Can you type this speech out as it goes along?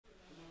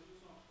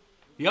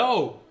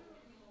Yo!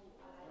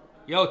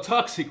 Yo,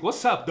 Toxic,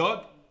 what's up,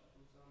 dog?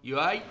 You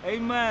alright? Hey,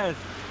 man.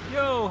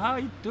 Yo, how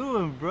you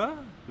doing, bruh?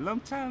 Long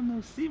time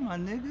no see, my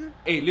nigga.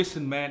 Hey,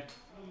 listen, man.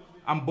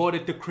 I'm bored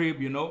at the crib,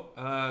 you know?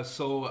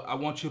 So I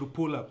want you to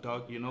pull up,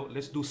 dog, you know?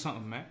 Let's do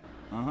something, man.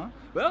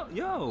 Well,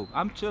 yo,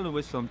 I'm chilling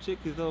with some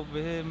chickies over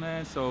here,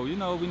 man. So, you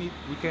know, we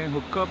can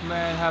hook up,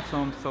 man, have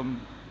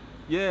some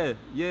yeah,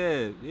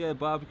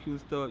 barbecue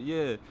stuff,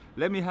 yeah.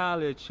 Let me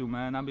holler at you,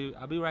 man.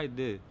 I'll be right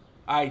there.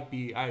 I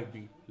be.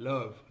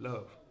 Love.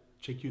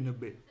 Check you in a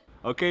bit.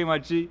 Okay, my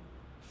G.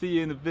 See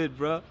you in a bit,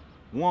 bruh.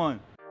 One.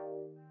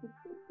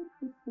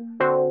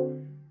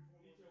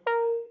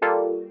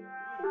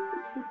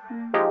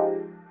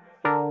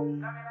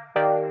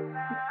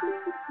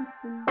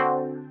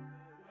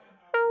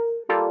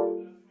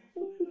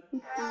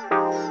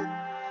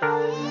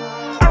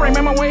 I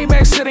remember way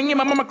back sitting in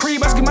my mama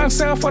crib asking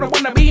myself what I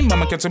wanna be.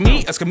 Mama came to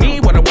me asking me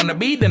what I wanna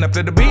be. Then I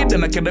played the beat,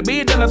 then I killed the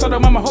beat. Then I told her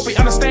mama, hope you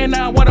understand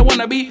now what I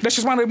wanna be. That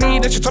she's wanted me,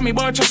 that she told me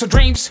boy just a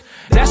dreams.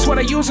 That's what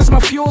I use as my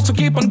fuel to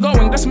keep on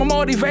going. That's my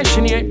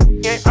motivation, yeah.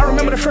 I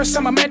remember the first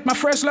time I met my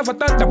first love. I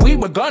thought that we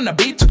were gonna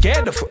be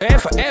together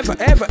forever, ever.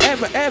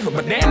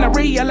 But then I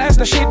realized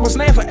that shit was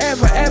never,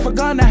 ever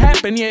gonna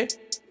happen, yeah.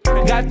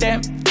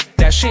 Goddamn,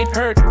 that shit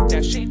hurt.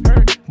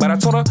 But I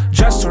told her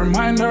just to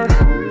remind her.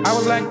 I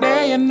was like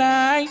day and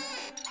night.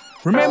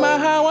 Remember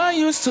how I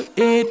used to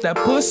eat that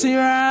pussy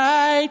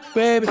right,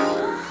 baby?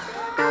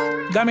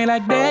 Got me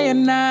like day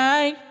and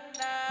night.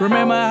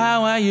 Remember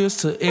how I used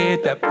to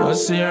eat that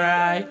pussy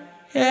right?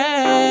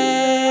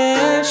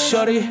 Yeah,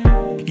 shorty.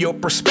 Your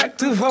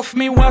perspective of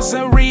me was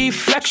a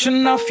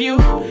reflection of you.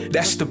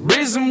 That's the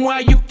reason why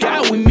you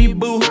got with me,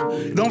 boo.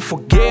 Don't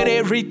forget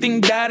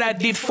everything that I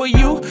did for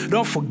you.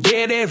 Don't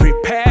forget every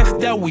path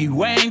that we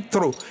went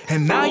through.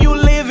 And now you're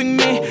leaving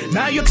me,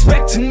 now you're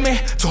expecting me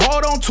to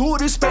hold on to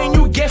this pain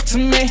you gave to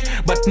me.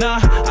 But nah,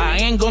 I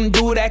ain't gonna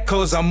do that,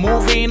 cause I'm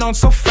moving on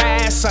so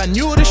fast. I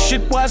knew this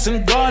shit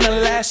wasn't gonna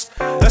last.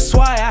 That's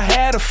why I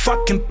had a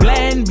fucking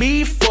plan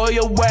B for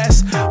your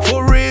ass.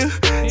 For real,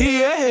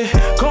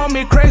 yeah. Call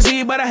me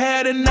crazy, but I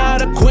had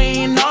another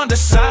queen on the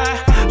side,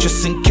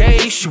 just in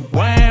case you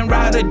went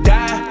rather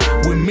die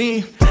with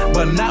me.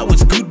 But now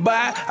it's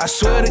goodbye, I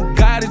swear to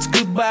God it's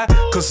goodbye.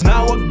 Cause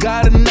now I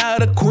got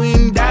another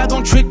queen that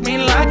gon' treat me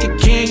like a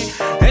king.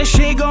 And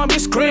she gon' be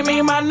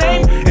screaming my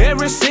name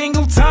every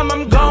single time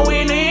I'm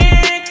going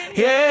in,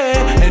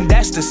 yeah. And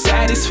that's the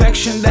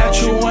satisfaction that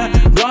you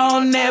ain't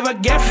gon' never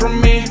get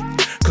from me.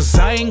 Cause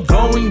I ain't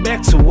going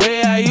back to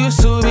where I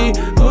used to be,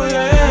 oh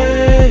yeah.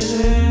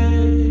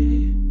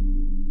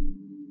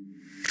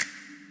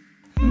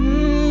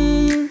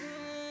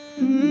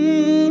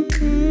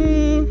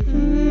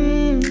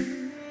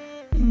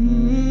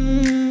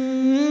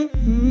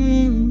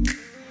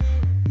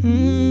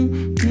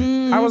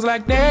 I was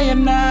like day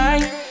and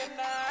night.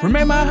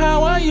 Remember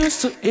how I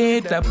used to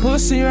eat that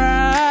pussy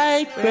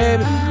right,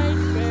 baby?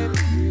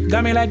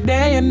 Got me like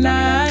day and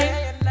night.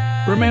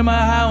 Remember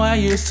how I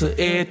used to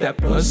eat that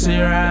pussy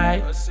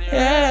right?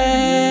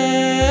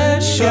 Yeah,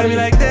 got me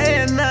like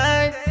day and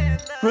night.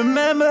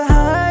 Remember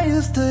how I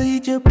used to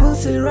eat your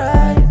pussy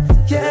right?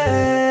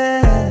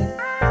 Yeah,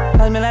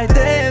 got me like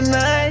day and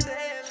night.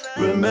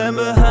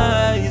 Remember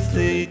how I used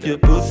to eat your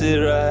pussy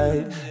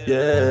right?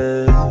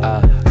 Yeah.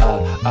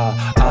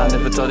 I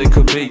never thought it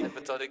could be.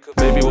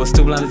 Maybe was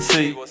too blind to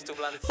see.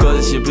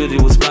 Cause your beauty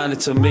was blinded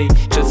to me.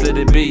 Just let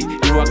it be.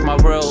 You rock my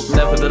world,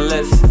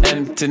 nevertheless.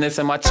 Emptiness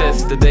in my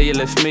chest the day you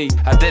left me.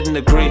 I didn't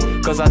agree,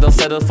 cause I don't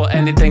settle for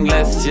anything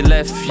less. You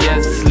left,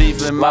 yes,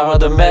 leaving my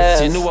world a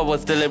mess. You knew I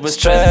was dealing with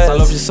stress. I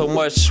love you so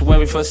much. When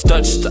we first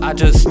touched, I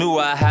just knew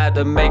I had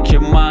to make you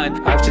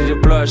mine. After you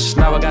blush,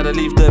 now I gotta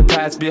leave the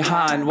past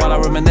behind. While I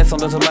reminisce on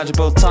those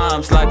magical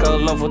times. Like a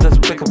love with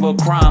despicable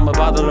crime. A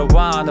bottle of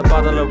wine, 2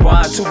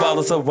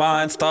 bottles of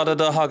wine.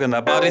 Started a hugging,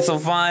 our bodies so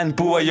fine.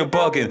 Boo, are you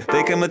bugging?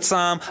 There came a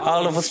time,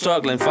 all of us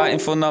struggling, fighting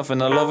for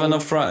nothing, a loving, a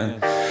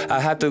fronting. I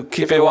had to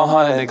keep it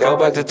 100 and go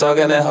back to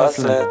talking and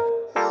hustling.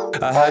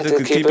 I had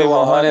to keep it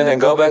 100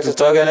 and go back to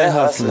talking and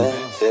hustling.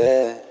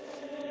 Yeah.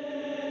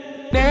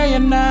 Day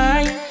and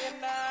night.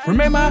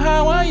 Remember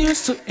how I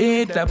used to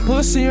eat that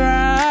pussy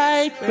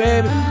right,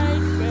 baby?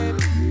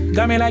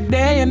 Got me like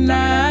day and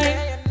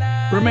night.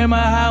 Remember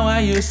how I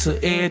used to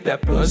eat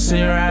that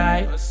pussy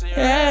right?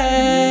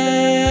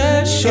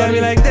 Yeah, got me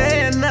like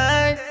day and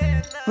night.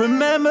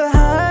 Remember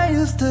how I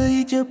used to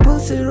eat your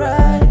pussy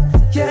right?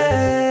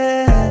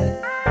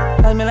 Yeah,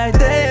 got me like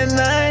day and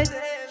night.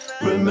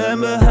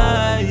 Remember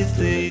how I used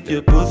to eat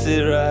your pussy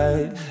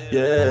right?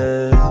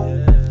 Yeah.